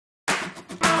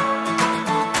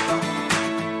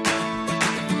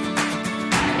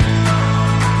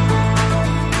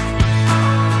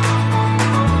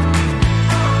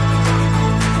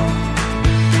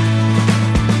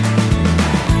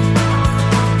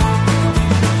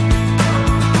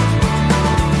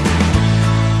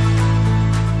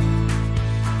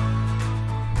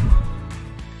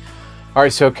All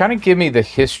right, so kind of give me the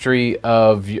history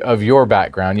of your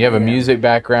background. You have a music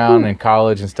background in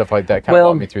college and stuff like that. Kind of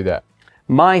walk me through that.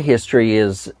 My history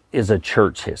is a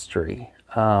church history.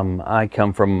 I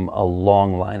come from a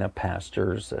long line of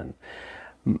pastors,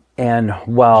 and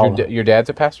while your dad's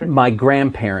a pastor, my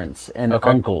grandparents and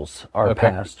uncles are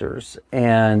pastors,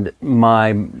 and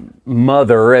my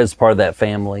mother, as part of that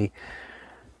family,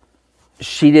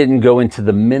 she didn't go into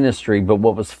the ministry, but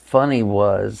what was funny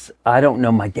was, I don't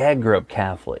know, my dad grew up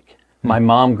Catholic. My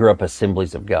mom grew up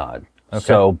Assemblies of God.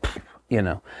 So,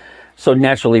 so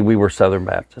naturally we were Southern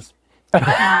Baptists.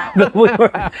 But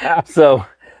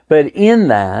in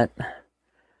that,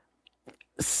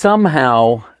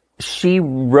 somehow she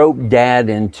roped Dad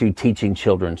into teaching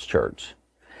children's church.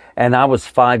 And I was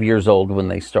 5 years old when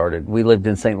they started. We lived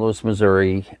in St. Louis,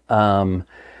 Missouri.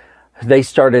 They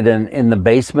started in the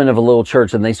basement of a little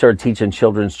church, and they started teaching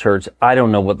children's church. I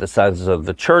don't know what the size of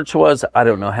the church was. I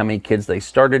don't know how many kids they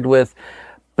started with,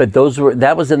 but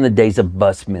that was in the days of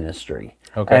bus ministry.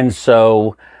 And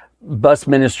so bus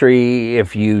ministry,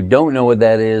 if you don't know what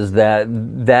that is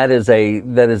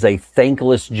a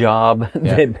thankless job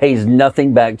that pays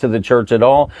nothing back to the church at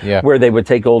all, where they would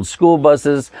take old school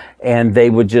buses and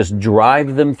they would just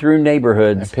drive them through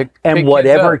neighborhoods, and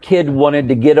whatever kid wanted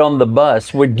to get on the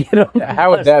bus would get on the bus.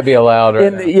 How would that be allowed?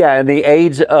 In the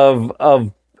age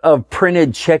of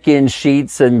printed check-in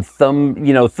sheets and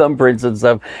thumbprints and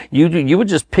stuff, you would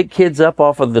just pick kids up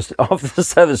off the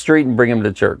side of the street and bring them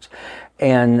to church.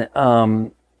 And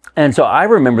so I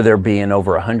remember there being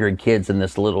over 100 kids in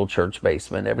this little church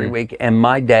basement every week. And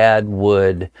my dad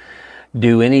would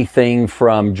do anything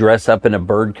from dress up in a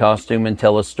bird costume and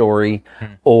tell a story,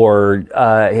 or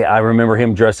I remember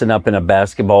him dressing up in a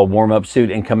basketball warm-up suit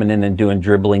and coming in and doing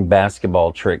dribbling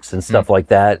basketball tricks and stuff like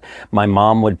that. My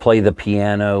mom would play the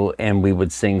piano and we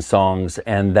would sing songs,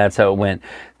 and that's how it went.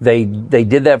 They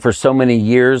did that for so many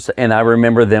years, and I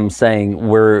remember them saying,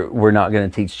 we're not going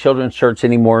to teach children's church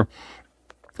anymore.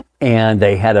 And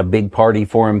they had a big party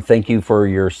for him. Thank you for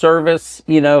your service,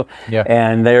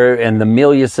 And the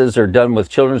Meliouses are done with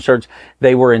children's church.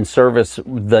 They were in service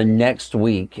the next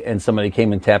week, and somebody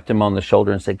came and tapped him on the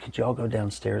shoulder and said, "Could you all go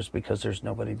downstairs because there's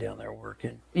nobody down there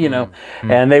working?"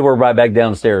 And they were right back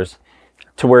downstairs,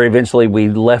 to where eventually we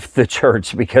left the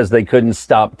church because they couldn't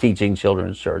stop teaching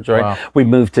children's church, right? Wow. We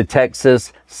moved to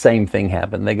Texas. Same thing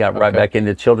happened. They got right back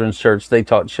into children's church. They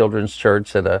taught children's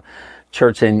church at a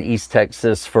church in East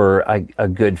Texas for a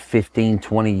good 15,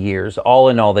 20 years. All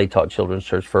in all, they taught children's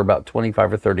church for about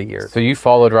 25 or 30 years. So you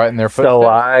followed right in their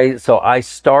footsteps? So I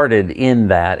started in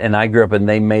that, and I grew up, and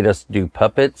they made us do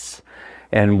puppets,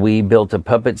 and we built a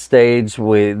puppet stage.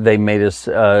 They made us,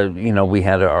 we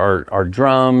had our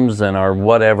drums and our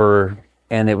whatever,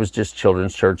 and it was just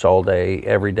children's church all day,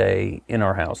 every day in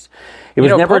our house. It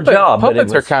was never a job.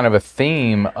 Puppets are kind of a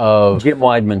theme of Jim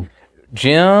Weidman.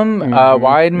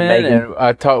 Weidman, and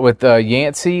I talked with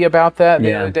Yancey about that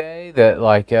the other day.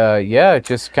 That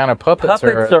just kind of puppets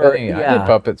are a thing. I did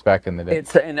puppets back in the day.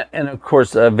 And of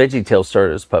course, VeggieTales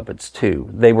started as puppets too.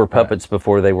 They were puppets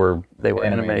before they were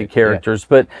animated characters.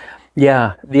 But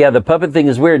the puppet thing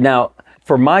is weird. Now,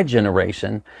 for my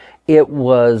generation, it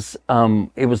was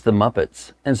the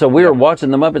Muppets, and so we were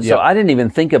watching the Muppets. So I didn't even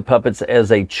think of puppets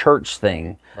as a church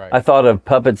thing. I thought of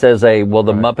puppets as the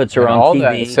Muppets are on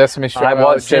TV. Sesame Street. I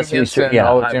watched Sesame Street.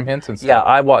 All of Jim Henson stuff. Yeah,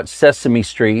 I watched Sesame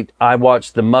Street. I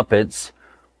watched the Muppets.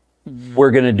 We're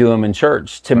going to do them in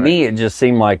church. To me, it just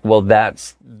seemed like, well,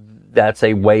 that's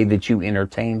a way that you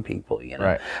entertain people,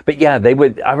 Right. But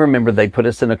I remember they put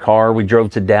us in a car. We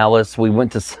drove to Dallas. We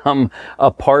went to some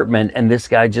apartment, and this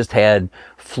guy just had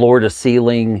floor to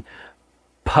ceiling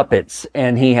puppets,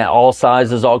 and he had all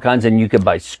sizes, all kinds, and you could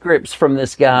buy scripts from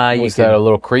this guy. Was that a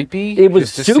little creepy? It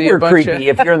was super creepy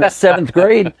if you're in the 7th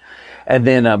grade. And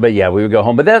then, we would go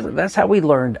home. But that's how we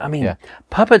learned. I mean,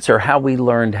 puppets are how we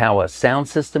learned how a sound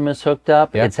system is hooked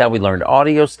up. It's how we learned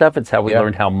audio stuff. It's how we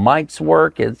learned how mics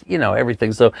work. It's,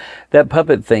 everything. So that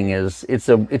puppet thing it's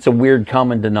a weird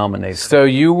common denominator. So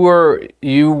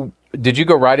did you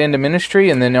go right into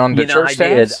ministry and then on to church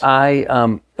staffs? I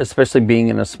did. Especially being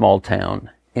in a small town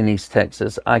in East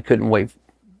Texas, I couldn't wait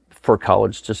for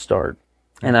college to start.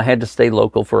 And I had to stay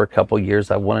local for a couple years.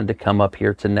 I wanted to come up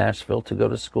here to Nashville to go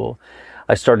to school.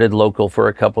 I started local for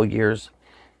a couple years.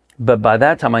 But by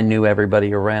that time, I knew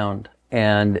everybody around.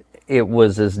 And it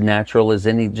was as natural as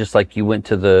any, just like you went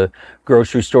to the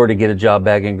grocery store to get a job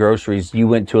bagging groceries, you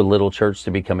went to a little church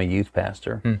to become a youth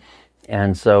pastor.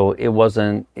 And so it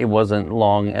wasn't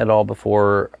long at all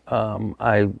before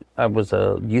I was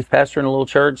a youth pastor in a little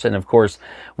church. And of course,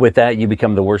 with that, you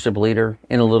become the worship leader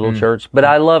in a little church. But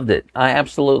I loved it. I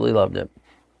absolutely loved it.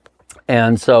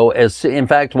 And so, in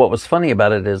fact, what was funny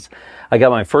about it is I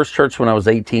got my first church when I was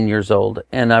 18 years old.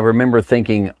 And I remember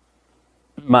thinking,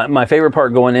 my favorite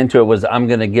part going into it was I'm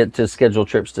going to get to schedule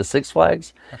trips to Six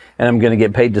Flags, and I'm going to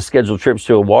get paid to schedule trips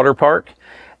to a water park.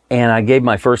 And I gave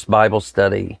my first Bible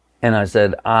study, and I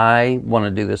said, I want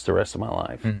to do this the rest of my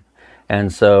life.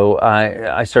 And so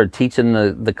I started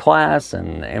teaching the class,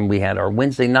 and we had our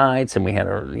Wednesday nights, and we had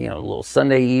our little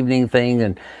Sunday evening thing.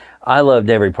 And I loved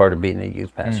every part of being a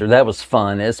youth pastor. That was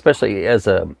fun, especially as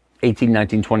a 18,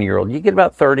 19, 20-year-old. You get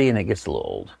about 30 and it gets a little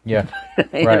old. Yeah.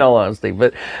 In all honesty.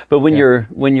 But when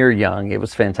you're young, it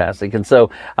was fantastic. And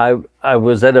so I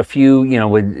was at a few,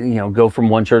 would go from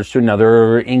one church to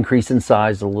another, increase in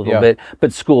size a little bit,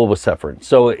 but school was suffering.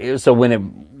 So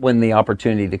when the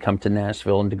opportunity to come to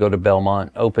Nashville and to go to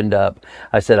Belmont opened up,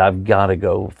 I said, I've got to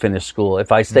go finish school.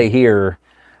 If I stay here,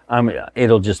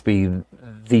 it'll just be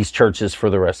these churches for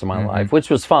the rest of my life, which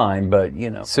was fine, but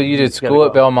So you did school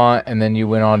at Belmont, and then you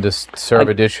went on to serve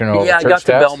additional. Yeah, church I got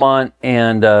staffs? to Belmont,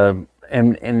 and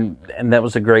that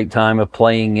was a great time of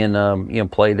playing in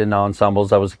played in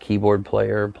ensembles. I was a keyboard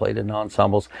player, played in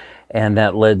ensembles, and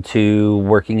that led to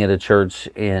working at a church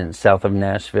in south of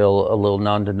Nashville, a little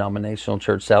non-denominational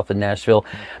church south of Nashville.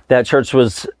 That church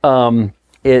was.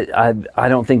 I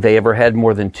don't think they ever had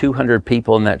more than 200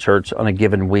 people in that church on a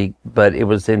given week, but it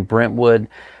was in Brentwood,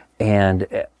 and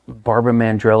Barbara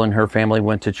Mandrell and her family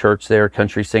went to church there,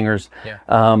 country singers.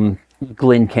 Yeah.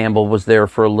 Glenn Campbell was there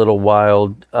for a little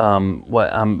while.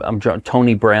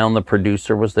 Tony Brown, the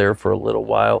producer, was there for a little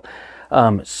while.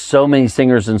 So many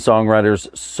singers and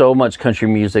songwriters, so much country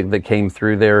music that came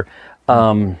through there.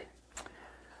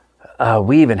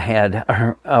 We even had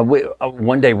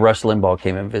one day Rush Limbaugh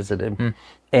came and visited,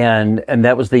 and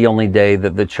that was the only day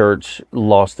that the church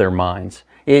lost their minds.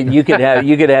 You could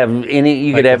have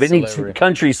any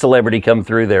country celebrity come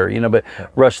through there, but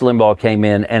Rush Limbaugh came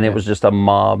in, and it was just a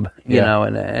mob,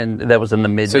 and that was in the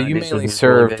mid-90s. So you mainly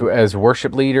served as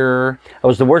worship leader? I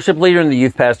was the worship leader and the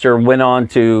youth pastor. Went on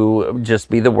to just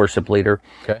be the worship leader.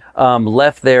 Okay.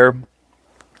 Left there.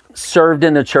 Served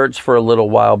in a church for a little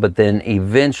while, but then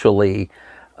eventually,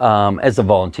 as a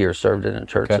volunteer, served in a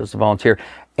church as a volunteer,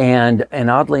 and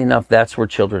oddly enough, that's where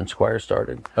children's choir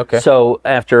started. Okay. So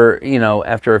after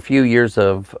a few years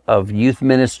of youth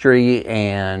ministry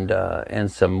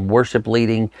and some worship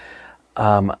leading,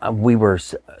 we were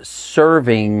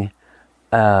serving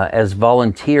as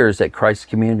volunteers at Christ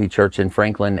Community Church in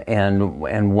Franklin,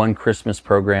 and one Christmas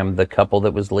program, the couple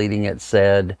that was leading it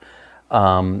said,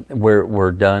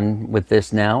 we're done with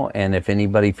this now, and if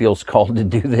anybody feels called to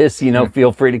do this,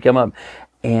 feel free to come up.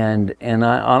 And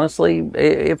I honestly,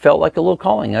 it felt like a little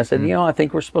calling. I said, I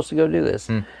think we're supposed to go do this,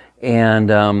 and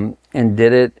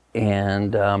did it.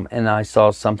 And I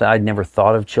saw something. I'd never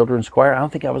thought of children's choir. I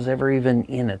don't think I was ever even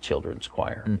in a children's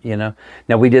choir.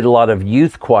 Now we did a lot of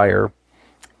youth choir.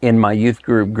 In my youth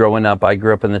group growing up, I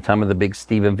grew up in the time of the big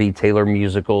Stephen V. Taylor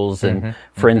musicals and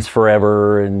Friends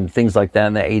Forever and things like that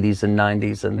in the 80s and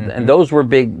 90s. And those were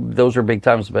big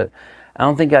times, but I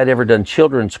don't think I'd ever done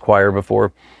children's choir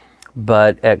before.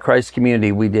 But at Christ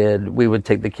Community, we would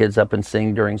take the kids up and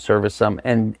sing during service some.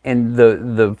 And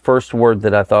the first word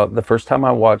that I thought, the first time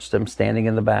I watched them standing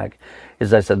in the back,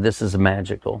 is I said, this is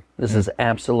magical. This is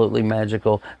absolutely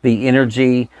magical. The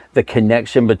energy, the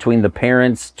connection between the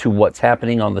parents to what's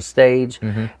happening on the stage,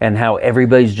 and how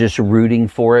everybody's just rooting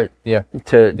for it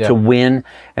to win.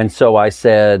 And so I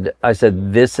said,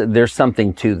 there's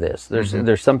something to this.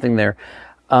 There's something there.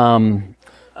 So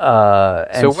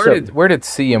where did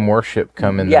CMWorship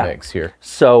come in the mix here?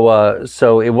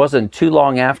 So it wasn't too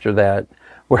long after that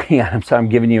where I'm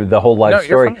giving you the whole life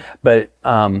story, but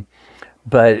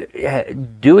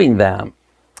doing that,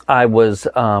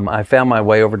 I found my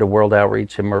way over to World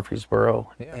Outreach in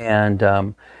Murfreesboro,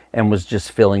 and was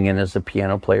just filling in as a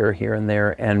piano player here and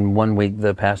there. And one week,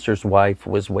 the pastor's wife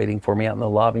was waiting for me out in the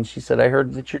lobby, and she said, I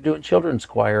heard that you're doing children's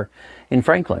choir in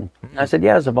Franklin. I said,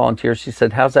 yeah, as a volunteer. She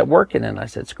said, how's that working? And I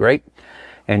said, it's great.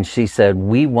 And she said,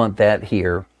 we want that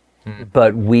here,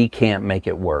 but we can't make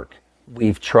it work.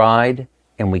 We've tried,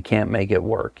 and we can't make it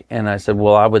work. And I said,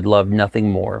 well, I would love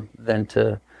nothing more than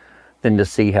to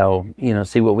see how,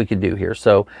 see what we could do here.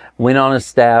 So went on as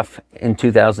staff in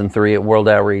 2003 at World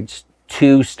Outreach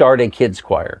to start a kids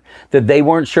choir that they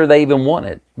weren't sure they even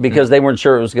wanted, because they weren't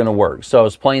sure it was going to work. So I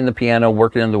was playing the piano,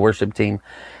 working in the worship team,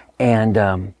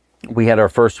 and we had our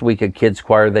first week of kids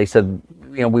choir. They said,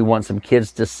 we want some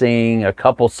kids to sing a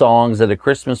couple songs at a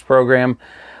Christmas program.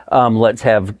 Let's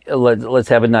have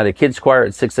a night of kids choir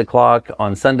at 6:00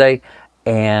 on Sunday,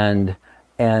 and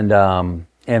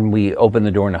we opened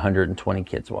the door, and 120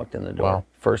 kids walked in the door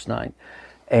first night.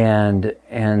 And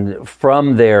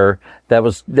from there, that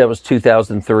was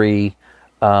 2003.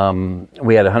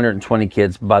 We had 120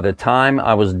 kids. By the time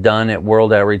I was done at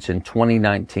World Outreach in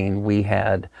 2019, we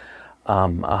had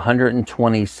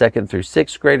 120 second through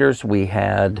sixth graders. We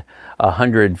had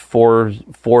 100 4,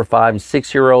 5,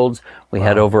 6-year-olds. We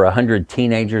had over 100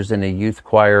 teenagers in a youth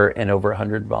choir and over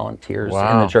 100 volunteers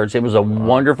in the church. It was a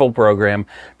wonderful program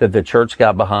that the church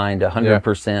got behind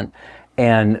 100%.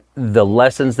 And the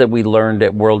lessons that we learned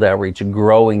at World Outreach,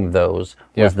 growing those,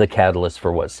 was the catalyst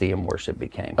for what CMWorship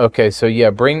became. Okay,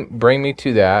 so bring me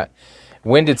to that.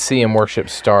 When did CMWorship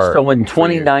start? So in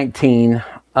 2019,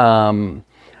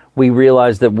 we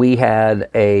realized that we had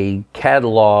a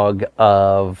catalog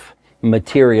of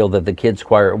material that the kids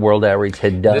choir at World Outreach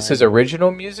had done. This is original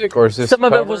music, or is this some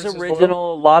of it was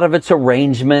original? A lot of it's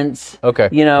arrangements. Okay.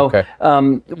 You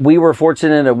know, we were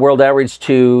fortunate at World Outreach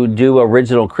to do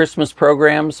original Christmas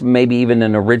programs, maybe even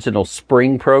an original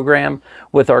spring program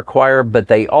with our choir, but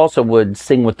they also would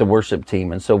sing with the worship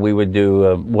team. And so we would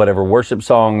do whatever worship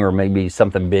song or maybe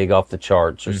something big off the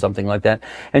charts or something like that,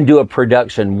 and do a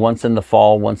production once in the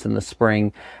fall, once in the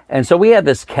spring. And so we had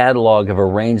this catalog of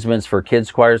arrangements for kids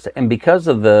choirs, and because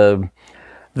of the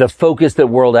focus that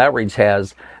World Outreach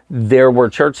has, there were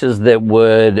churches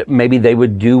that maybe they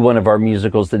would do one of our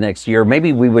musicals the next year.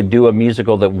 Maybe we would do a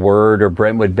musical that Word or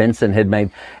Brentwood Benson had made,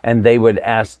 and they would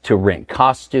ask to rent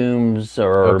costumes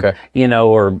or you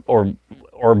know,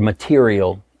 or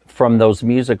material from those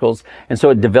musicals. And so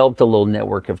it developed a little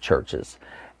network of churches.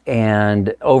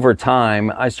 And over time,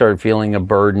 I started feeling a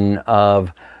burden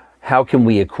of how can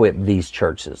we equip these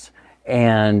churches?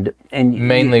 And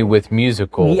mainly with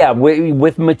musical. Yeah,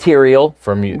 with material.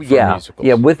 For musicals.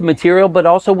 Yeah, with material, but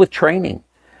also with training.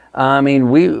 I mean,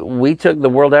 we took the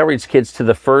World Outreach kids to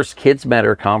the first Kids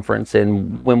Matter conference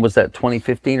in, when was that,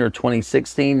 2015 or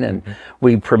 2016? And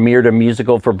we premiered a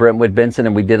musical for Brentwood Benson,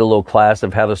 and we did a little class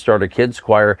of how to start a kids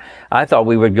choir. I thought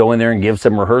we would go in there and give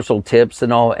some rehearsal tips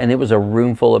and all, and it was a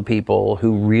room full of people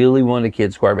who really wanted a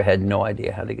kids choir but had no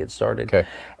idea how to get started. Okay.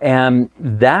 And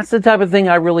that's the type of thing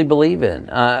I really believe in.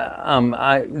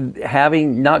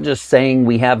 Having, not just saying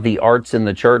we have the arts in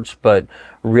the church, but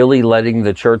really letting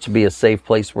the church be a safe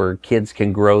place where kids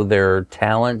can grow their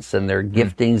talents and their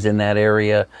giftings in that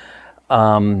area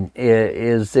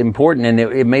is important. And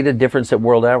it made a difference at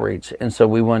World Outreach. And so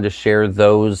we wanted to share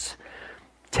those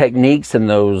techniques and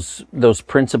those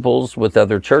principles with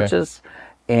other churches,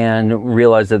 and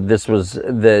realize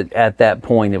that at that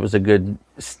point it was a good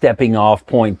stepping off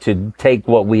point to take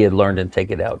what we had learned and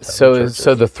take it out to other churches.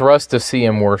 So the thrust of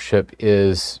CMWorship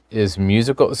is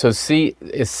musical. So is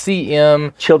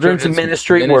CM Children's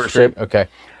Ministry Worship. Okay.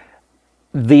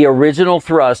 The original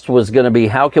thrust was going to be,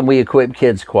 how can we equip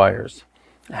kids choirs?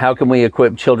 How can we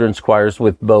equip children's choirs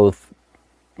with both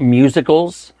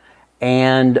musicals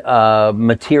and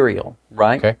material,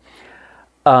 right? Okay.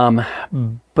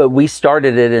 But we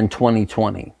started it in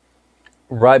 2020,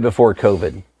 right before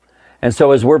COVID. And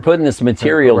so as we're putting this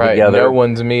material together, no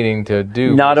one's meeting to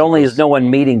do. Not only is no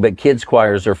one meeting, but kids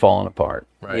choirs are falling apart.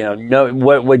 Right. You know,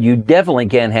 what you definitely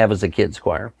can't have is a kids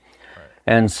choir. Right.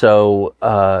 And so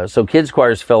kids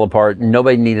choirs fell apart.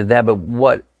 Nobody needed that. But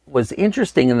what was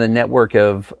interesting in the network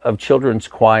of children's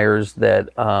choirs that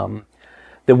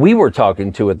we were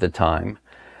talking to at the time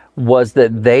was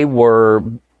that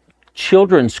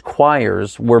children's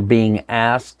choirs were being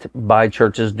asked by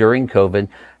churches during COVID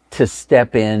to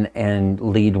step in and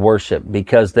lead worship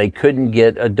because they couldn't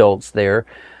get adults there.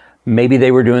 Maybe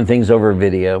they were doing things over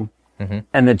video.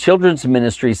 And the children's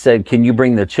ministry said, can you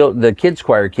bring the kids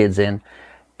choir kids in?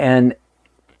 And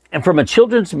from a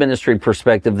children's ministry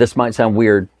perspective, this might sound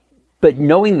weird, but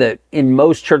knowing that in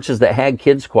most churches that had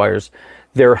kids choirs,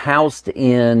 they're housed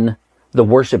in the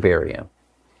worship area.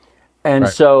 And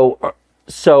so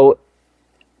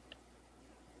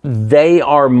they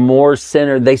are more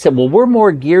centered. They said, well, we're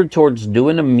more geared towards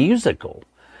doing a musical.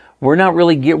 We're not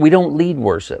really we don't lead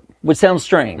worship, which sounds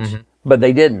strange, but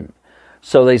they didn't.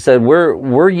 So they said,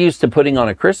 we're used to putting on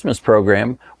a Christmas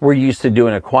program. We're used to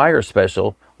doing a choir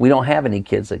special. We don't have any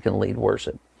kids that can lead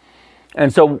worship.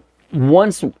 And so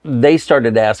once they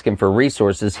started asking for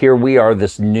resources, here we are,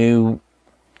 this new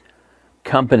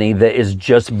company that is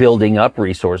just building up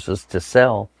resources to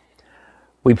sell.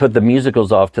 We put the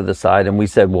musicals off to the side and we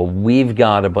said, well, we've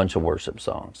got a bunch of worship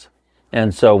songs.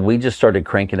 And so we just started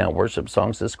cranking out worship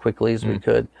songs as quickly as we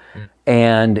could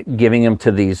and giving them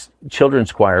to these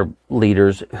children's choir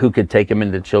leaders who could take them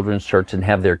into children's church and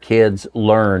have their kids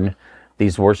learn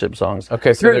these worship songs.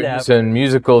 Okay, so they're using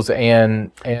musicals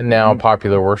and now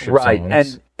popular worship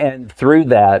songs. And through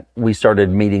that, we started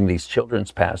meeting these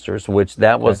children's pastors, which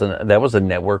that was a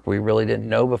network we really didn't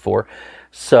know before.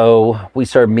 So we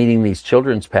started meeting these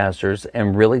children's pastors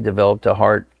and really developed a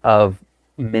heart of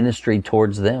ministry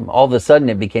towards them. All of a sudden,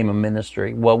 it became a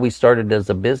ministry. What we started as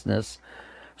a business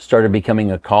started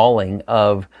becoming a calling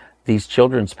of these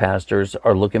children's pastors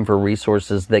are looking for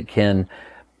resources that can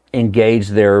engage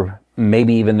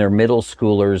maybe even their middle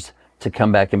schoolers to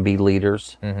come back and be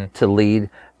leaders, to lead,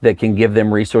 that can give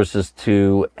them resources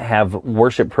to have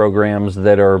worship programs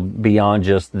that are beyond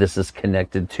just this is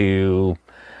connected to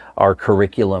our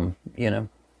curriculum,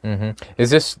 Is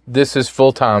this is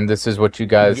full time? This is what you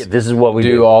guys this is what we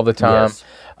do all the time? Yes.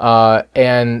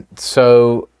 And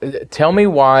so tell me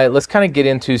why, let's kind of get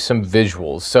into some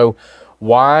visuals. So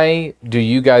why do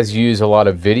you guys use a lot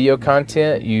of video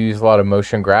content? You use a lot of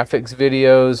motion graphics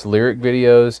videos, lyric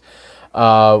videos.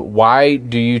 Why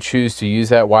do you choose to use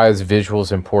that? Why is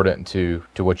visuals important to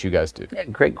what you guys do? Yeah,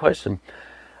 great question.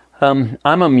 I'm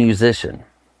a musician.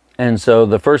 And so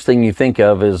the first thing you think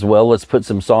of is, well, let's put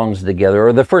some songs together.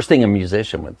 Or the first thing a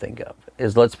musician would think of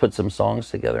is, let's put some songs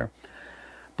together.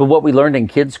 But what we learned in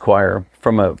kids choir,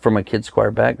 from a kids choir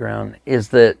background, is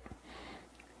that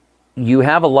you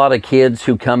have a lot of kids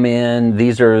who come in.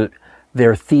 These are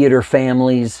their theater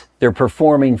families, their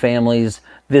performing families.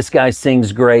 This guy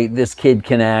sings great. This kid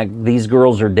can act. These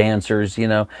girls are dancers,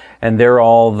 and their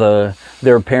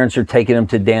parents are taking them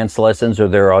to dance lessons, or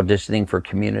they're auditioning for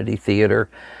community theater.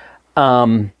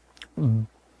 That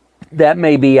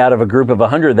may be out of a group of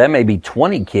 100, that may be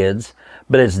 20 kids,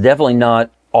 but it's definitely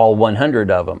not all 100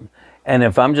 of them. And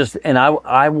if I'm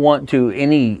I want to,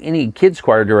 any kids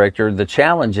choir director, the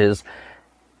challenge is,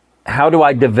 how do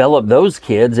I develop those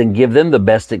kids and give them the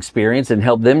best experience and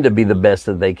help them to be the best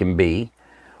that they can be,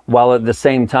 while at the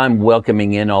same time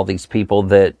welcoming in all these people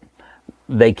that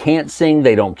they can't sing,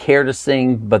 they don't care to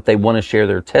sing, but they want to share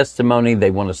their testimony,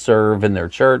 they want to serve in their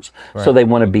church, so they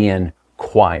want to be in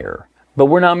choir. But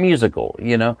we're not musical,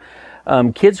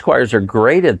 Kids choirs are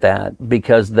great at that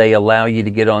because they allow you to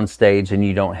get on stage and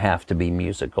you don't have to be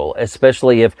musical,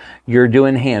 especially if you're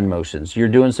doing hand motions, you're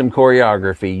doing some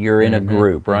choreography, you're in a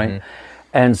group, right?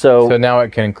 And so now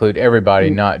it can include everybody,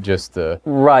 not just the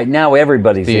now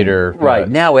everybody's theater.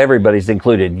 Now everybody's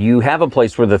included. You have a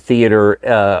place where the theater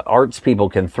arts people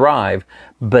can thrive,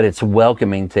 but it's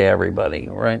welcoming to everybody,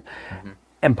 right?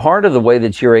 And part of the way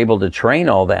that you're able to train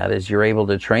all that is you're able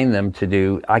to train them to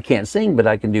do, I can't sing, but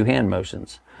I can do hand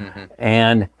motions.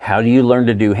 And how do you learn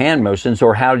to do hand motions,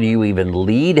 or how do you even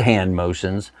lead hand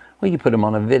motions? Well, you put them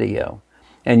on a video.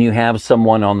 And you have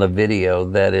someone on the video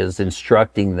that is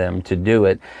instructing them to do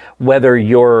it. Whether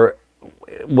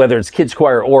it's kids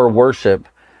choir or worship,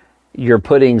 you're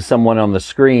putting someone on the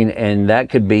screen, and that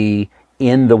could be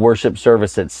in the worship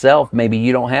service itself. Maybe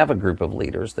you don't have a group of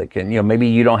leaders that can, maybe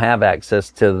you don't have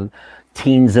access to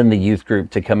teens in the youth group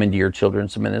to come into your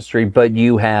children's ministry, but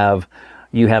you have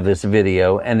this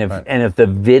video. And if the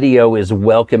video is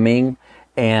welcoming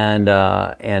and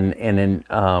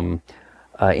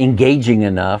engaging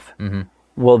enough,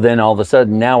 well, then all of a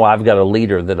sudden now I've got a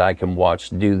leader that I can watch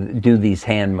do these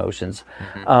hand motions.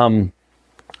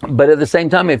 But at the same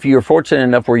time, if you're fortunate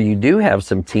enough where you do have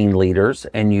some teen leaders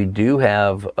and you do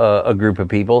have a group of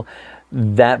people,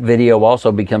 that video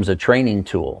also becomes a training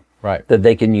tool that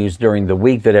they can use during the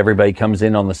week, that everybody comes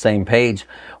in on the same page.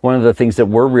 One of the things that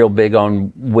we're real big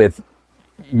on with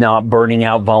not burning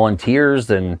out volunteers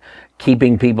and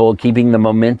keeping the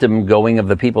momentum going of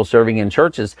the people serving in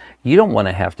churches, you don't want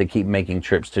to have to keep making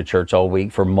trips to church all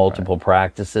week for multiple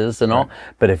practices and all.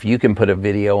 But if you can put a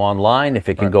video online, if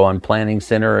it can go on Planning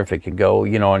Center, if it can go,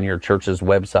 on your church's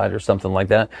website or something like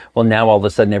that, well, now all of a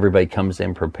sudden everybody comes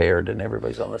in prepared and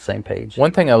everybody's on the same page.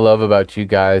 One thing I love about you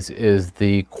guys is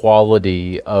the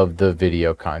quality of the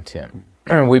video content.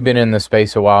 We've been in the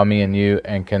space a while, me and you,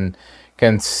 and can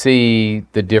see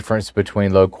the difference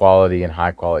between low quality and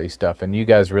high quality stuff, and you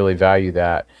guys really value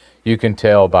that. You can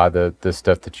tell by the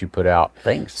stuff that you put out.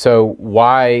 Thanks. So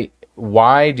why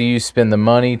do you spend the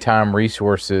money, time,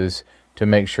 resources to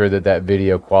make sure that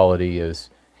video quality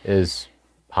is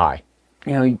high?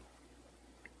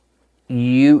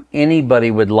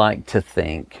 Anybody would like to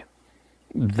think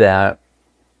that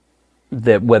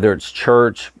whether it's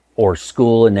church or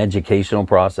school, an educational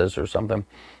process or something,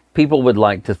 people would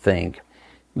like to think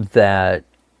that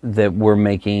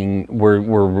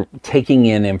we're taking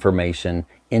in information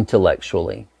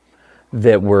intellectually,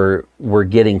 that we're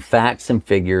getting facts and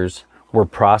figures, we're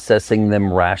processing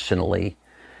them rationally.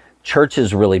 Church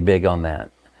is really big on that.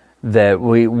 That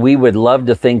we would love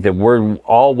to think that we're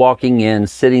all walking in,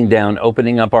 sitting down,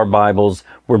 opening up our Bibles,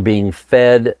 we're being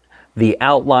fed the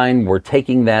outline, we're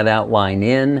taking that outline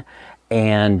in,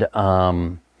 and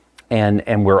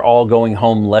we're all going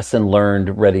home lesson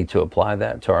learned, ready to apply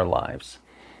that to our lives.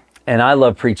 And I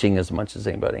love preaching as much as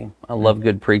anybody. I love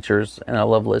good preachers, and I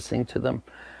love listening to them.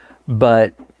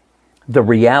 But the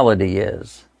reality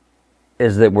is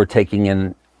that we're taking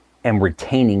in and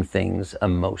retaining things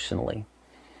emotionally.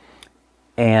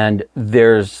 And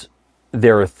there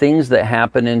are things that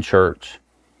happen in church,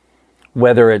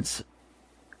 whether it's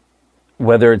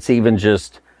even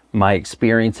just my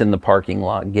experience in the parking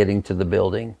lot getting to the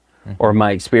building, or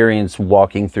my experience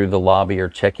walking through the lobby or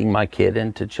checking my kid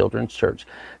into children's church.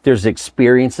 There's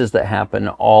experiences that happen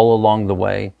all along the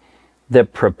way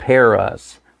that prepare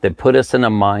us, that put us in a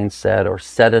mindset or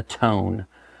set a tone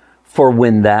for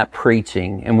when that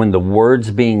preaching and when the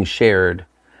word's being shared,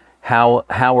 how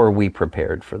are we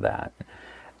prepared for that?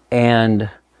 And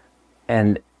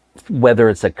whether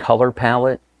it's a color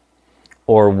palette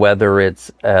or whether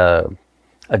it's a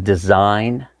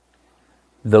design,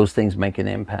 those things make an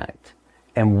impact.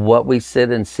 And what we sit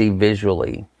and see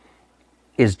visually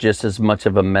is just as much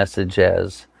of a message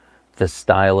as the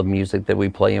style of music that we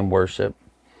play in worship,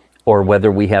 or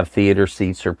whether we have theater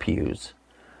seats or pews,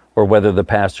 or whether the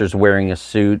pastor's wearing a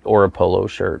suit or a polo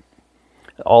shirt.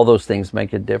 All those things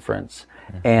make a difference.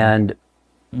 And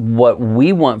what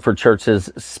we want for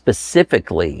churches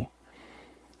specifically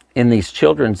in these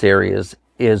children's areas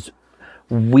is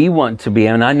we want to be,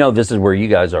 and I know this is where you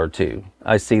guys are too.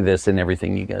 I see this in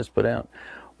everything you guys put out.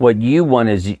 What you want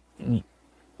is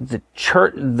the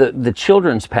church, the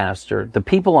children's pastor, the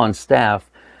people on staff,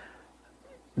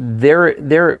 they're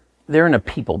in a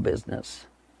people business.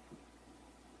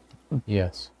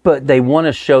 Yes. But they want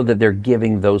to show that they're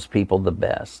giving those people the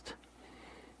best.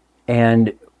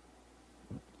 And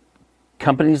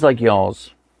companies like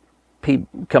y'all's,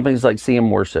 companies like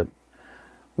CMWorship,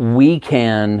 we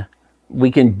can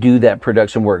do that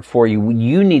production work for you.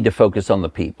 You need to focus on the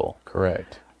people.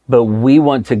 Correct. But we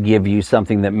want to give you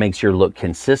something that makes your look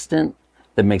consistent,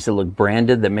 that makes it look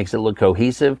branded, that makes it look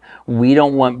cohesive. We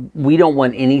don't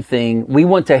want anything. We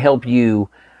want to help you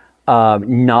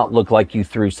not look like you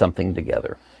threw something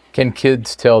together. Can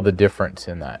kids tell the difference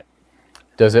in that?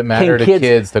 Does it matter to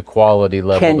kids the quality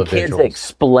level of the visuals? Can kids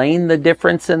explain the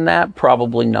difference in that?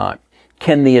 Probably not.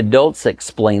 Can the adults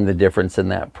explain the difference in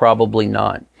that? Probably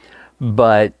not.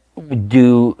 But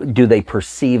do they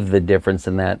perceive the difference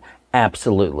in that?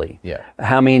 Absolutely. Yeah.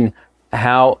 I mean,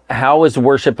 how is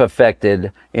worship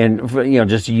affected in,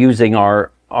 just using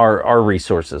our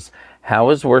resources? How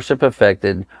is worship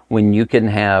affected when you can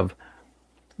have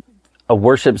a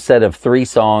worship set of 3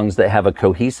 songs that have a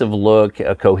cohesive look,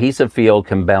 a cohesive feel,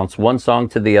 can bounce one song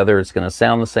to the other, it's going to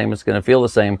sound the same, it's going to feel the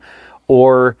same,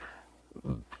 or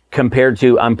compared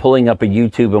to I'm pulling up a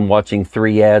YouTube and watching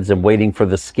 3 ads and waiting for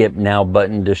the skip now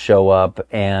button to show up,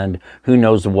 and who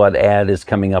knows what ad is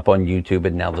coming up on YouTube,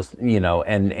 and now this,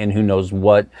 and who knows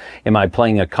what, am I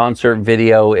playing a concert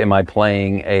video? Am I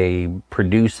playing a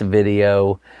produced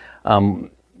video?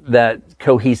 That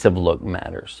cohesive look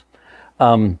matters.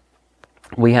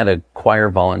 We had a choir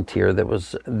volunteer that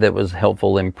was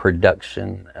helpful in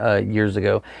production years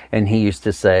ago, and he used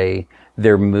to say,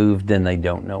 "They're moved and they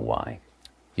don't know why."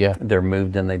 Yeah, they're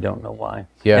moved and they don't know why.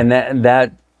 Yeah, and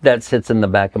that sits in the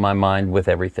back of my mind with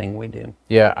everything we do.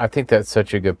 Yeah, I think that's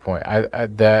such a good point.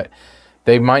 That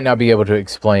they might not be able to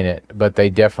explain it, but they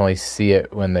definitely see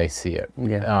it when they see it.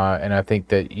 Yeah, and I think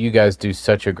that you guys do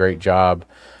such a great job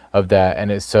of that,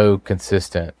 and it's so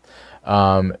consistent.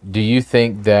 Do you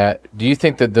think that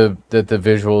the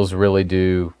visuals really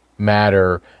do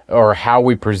matter, or how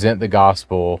we present the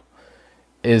gospel?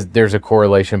 There's a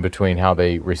correlation between how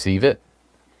they receive it?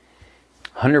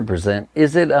 100%.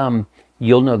 Is it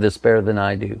you'll know this better than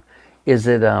I do. Is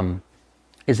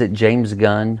it James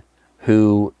Gunn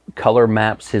who color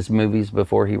maps his movies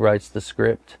before he writes the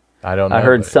script? I don't know. I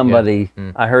heard somebody,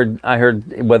 yeah. I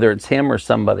heard whether it's him or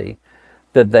somebody,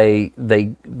 that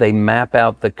they map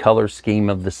out the color scheme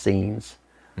of the scenes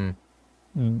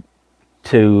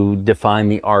to define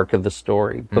the arc of the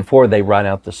story before they write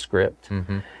out the script.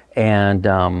 Mm-hmm. And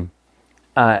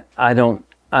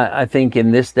I think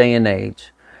in this day and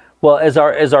age, well, as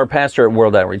our pastor at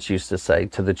World Outreach used to say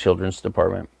to the children's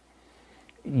department,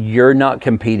 you're not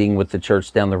competing with the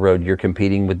church down the road. You're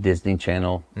competing with Disney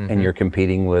Channel, and you're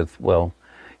competing with, you're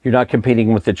not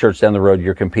competing with the church down the road.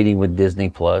 You're competing with Disney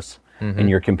Plus, and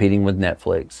you're competing with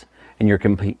Netflix, and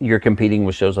you're competing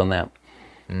with shows on that.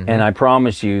 And I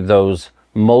promise you, those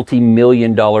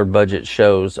multi-million-dollar budget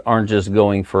shows aren't just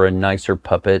going for a nicer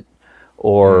puppet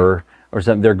or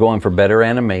something. They're going for better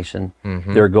animation.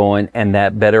 They're going, and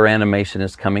that better animation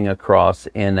is coming across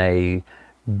in a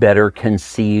better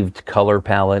conceived color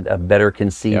palette, a better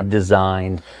conceived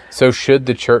design. So should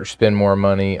the church spend more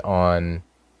money on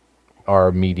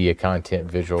our media content,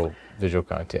 visual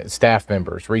content, staff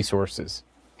members, resources?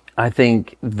 I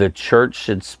think the church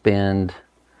should spend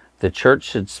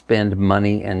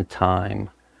money and time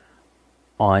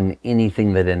on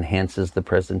anything that enhances the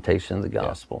presentation of the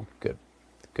gospel. Good.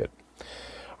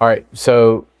 All right.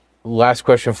 So last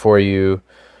question for you.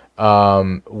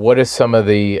 What is some of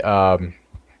the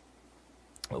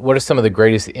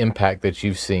greatest impact that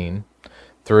you've seen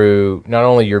through not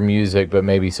only your music, but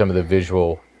maybe some of the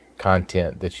visual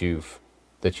content that you've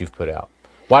put out?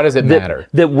 Why does it matter?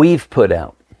 That we've put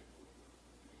out.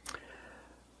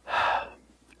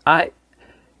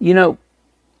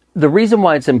 The reason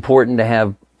why it's important to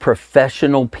have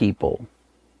professional people,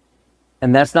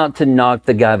 and that's not to knock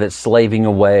the guy that's slaving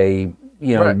away,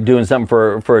 Right. doing something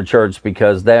for a church,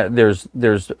 because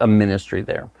there's a ministry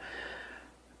there.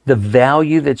 The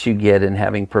value that you get in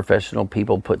having professional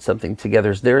people put something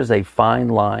together is there is a fine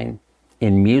line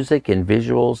in music, in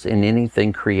visuals, in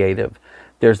anything creative.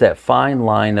 There's that fine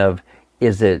line of,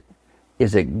 is it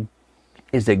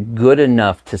good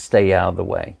enough to stay out of the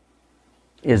way?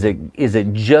 Is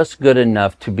it just good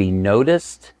enough to be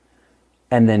noticed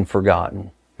and then forgotten?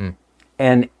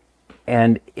 And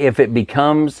if it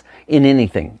becomes, in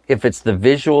anything, if it's the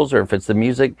visuals or if it's the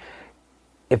music,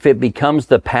 if it becomes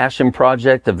the passion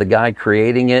project of the guy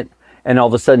creating it, and all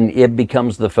of a sudden it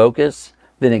becomes the focus,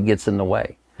 then it gets in the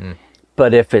way.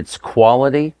 But if it's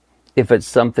quality, if it's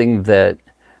something that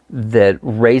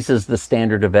raises the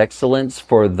standard of excellence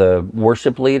for the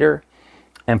worship leader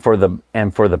and for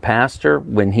the pastor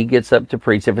when he gets up to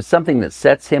preach, if it's something that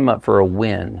sets him up for a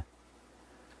win,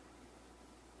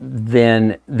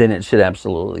 then it should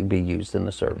absolutely be used in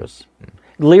the service.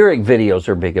 Lyric videos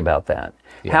are big about that.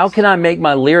 Yes. How can I make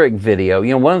my lyric video?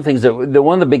 One of the things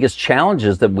one of the biggest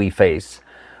challenges that we face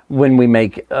when we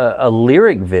make a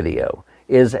lyric video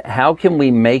is, how can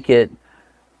we make it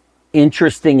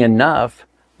interesting enough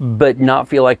but not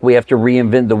feel like we have to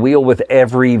reinvent the wheel with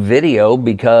every video,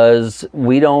 because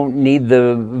we don't need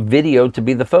the video to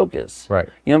be the focus. Right.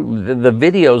 The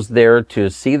video's there to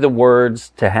see the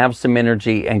words, to have some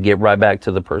energy, and get right back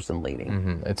to the person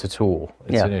leading. It's a tool.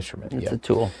 It's an instrument. It's a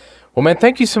tool. Well, man,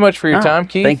 thank you so much for your time,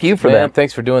 Keith. Thank you for man, that.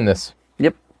 Thanks for doing this.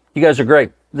 Yep. You guys are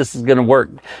great. This is going to work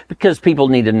because people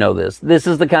need to know this. This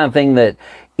is the kind of thing that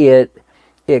it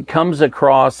comes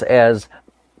across as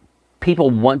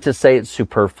people want to say it's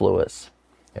superfluous.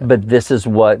 But this is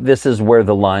where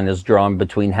the line is drawn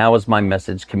between how is my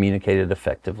message communicated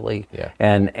effectively,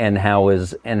 and how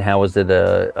does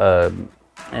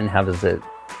it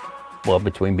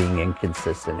between being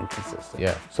inconsistent and consistent.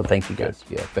 Yeah. So thank you guys.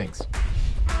 Yeah, thanks.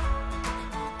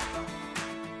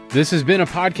 This has been a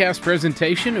podcast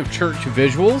presentation of Church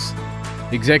Visuals,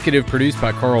 executive produced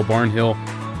by Carl Barnhill,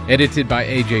 edited by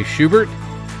AJ Schubert,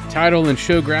 title and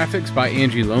show graphics by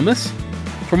Angie Lomas.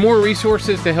 For more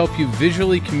resources to help you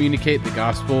visually communicate the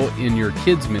gospel in your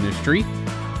kids' ministry,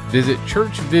 visit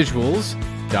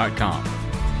churchvisuals.com.